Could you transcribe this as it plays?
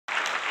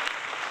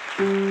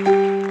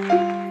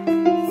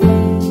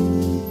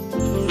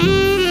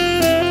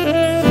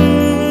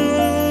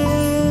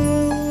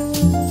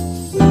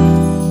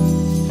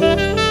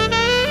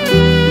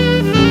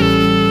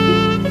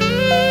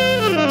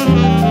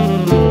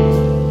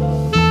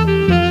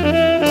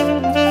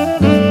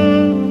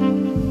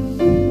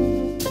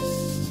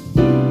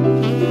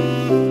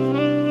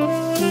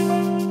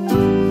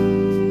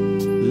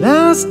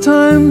Last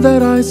time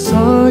that I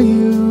saw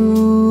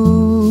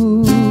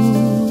you,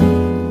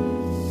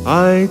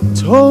 I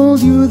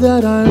told you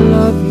that I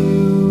love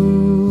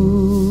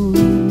you,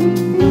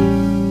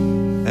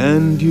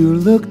 and you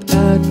looked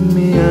at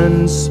me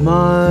and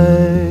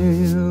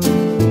smiled,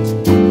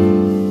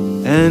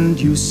 and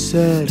you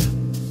said,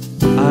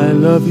 I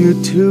love you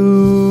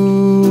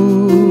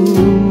too.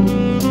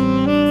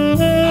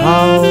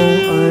 How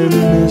I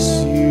miss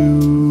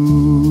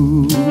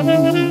you.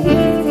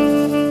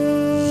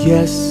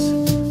 Yes,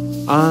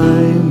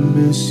 I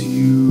miss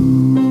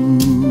you.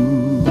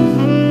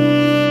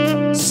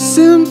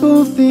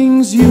 Simple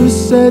things you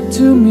said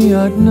to me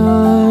at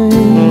night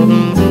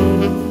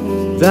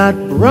that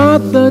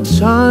brought the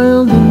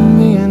child in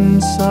me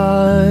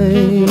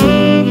inside,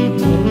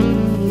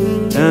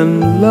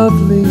 and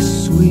lovely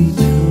sweet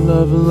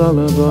love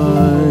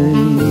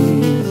lullabies,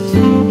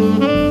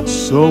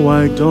 so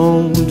I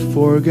don't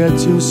forget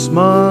to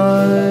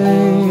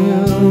smile.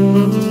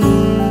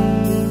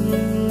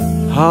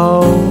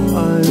 How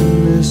I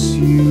miss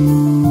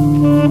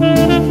you.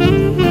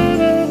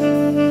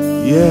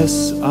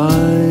 Yes,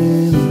 I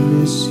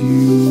miss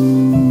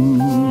you.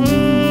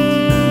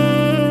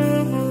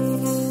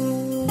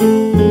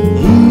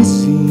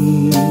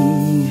 Easy,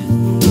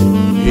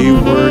 a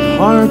word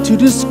hard to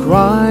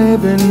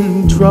describe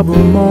in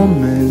trouble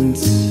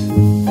moments,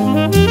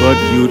 but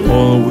you'd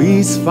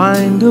always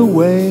find a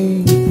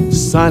way.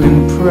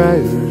 Silent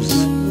prayers,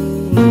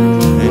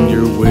 and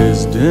your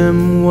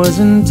wisdom was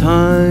in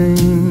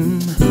time.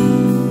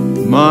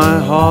 My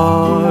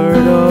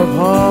heart of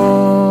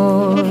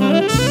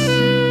hearts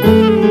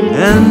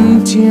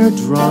and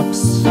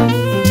teardrops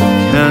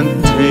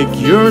can't take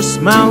your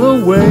smile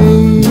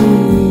away.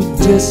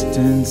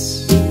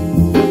 Distance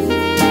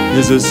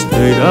is a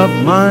state of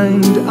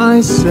mind,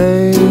 I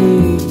say,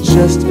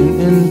 just an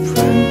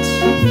imprint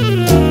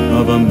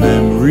of a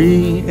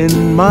memory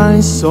in my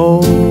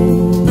soul.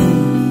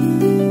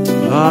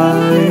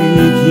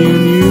 Like you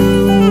knew,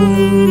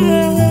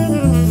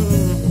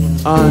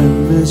 I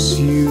miss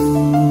you.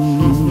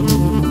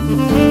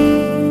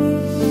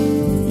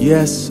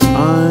 Yes,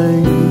 I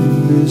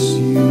miss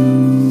you.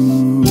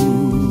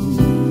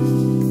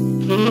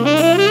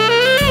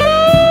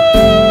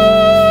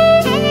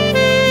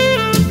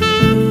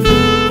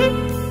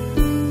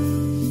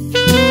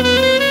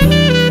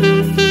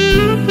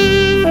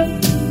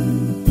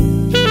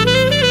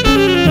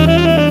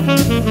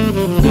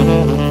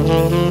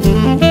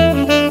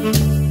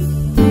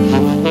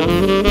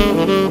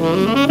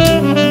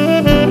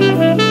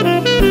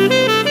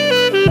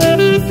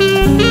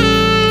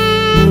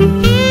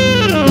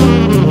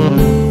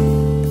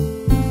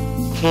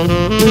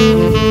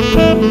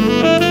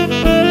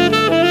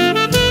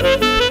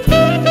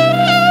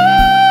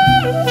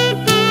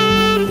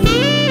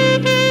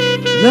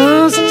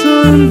 Last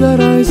time that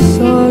I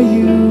saw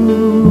you,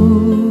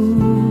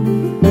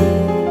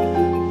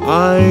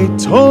 I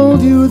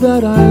told you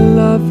that I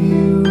love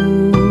you,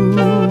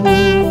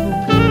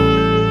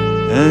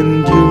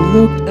 and you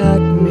looked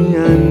at me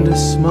and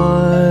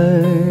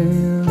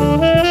smiled,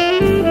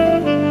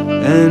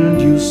 and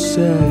you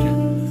said,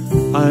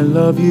 I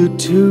love you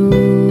too.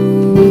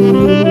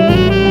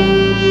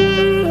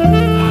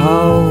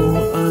 How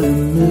I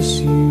miss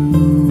you.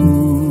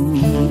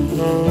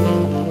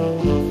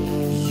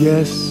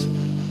 Yes,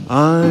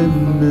 I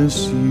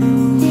miss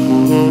you.